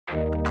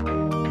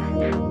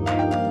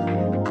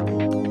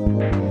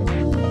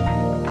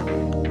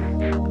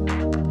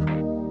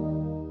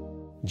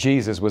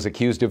Jesus was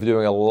accused of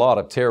doing a lot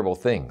of terrible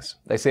things.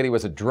 They said he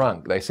was a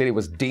drunk. They said he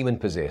was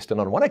demon-possessed.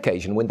 And on one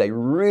occasion, when they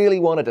really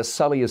wanted to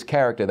sully his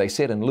character, they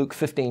said in Luke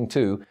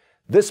 15:2,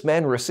 "This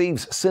man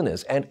receives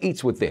sinners and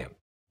eats with them."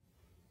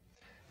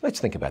 Let's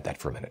think about that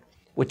for a minute.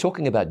 We're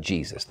talking about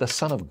Jesus, the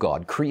Son of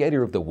God,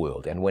 creator of the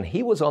world. And when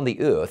he was on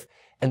the earth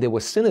and there were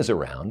sinners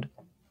around,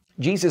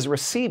 Jesus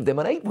received them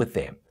and ate with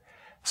them.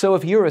 So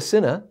if you're a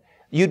sinner,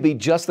 you'd be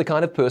just the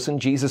kind of person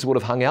Jesus would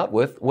have hung out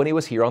with when he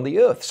was here on the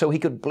earth, so he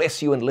could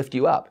bless you and lift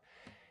you up.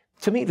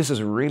 To me, this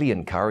is really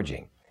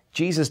encouraging.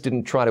 Jesus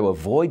didn't try to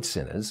avoid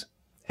sinners,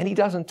 and he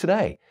doesn't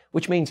today,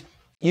 which means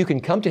you can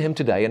come to him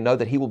today and know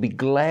that he will be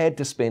glad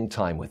to spend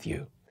time with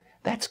you.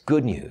 That's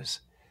good news.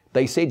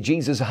 They said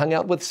Jesus hung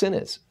out with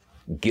sinners.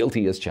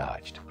 Guilty as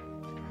charged.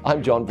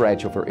 I'm John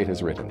Bradshaw for It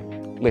Is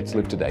Written. Let's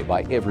live today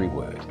by every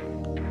word.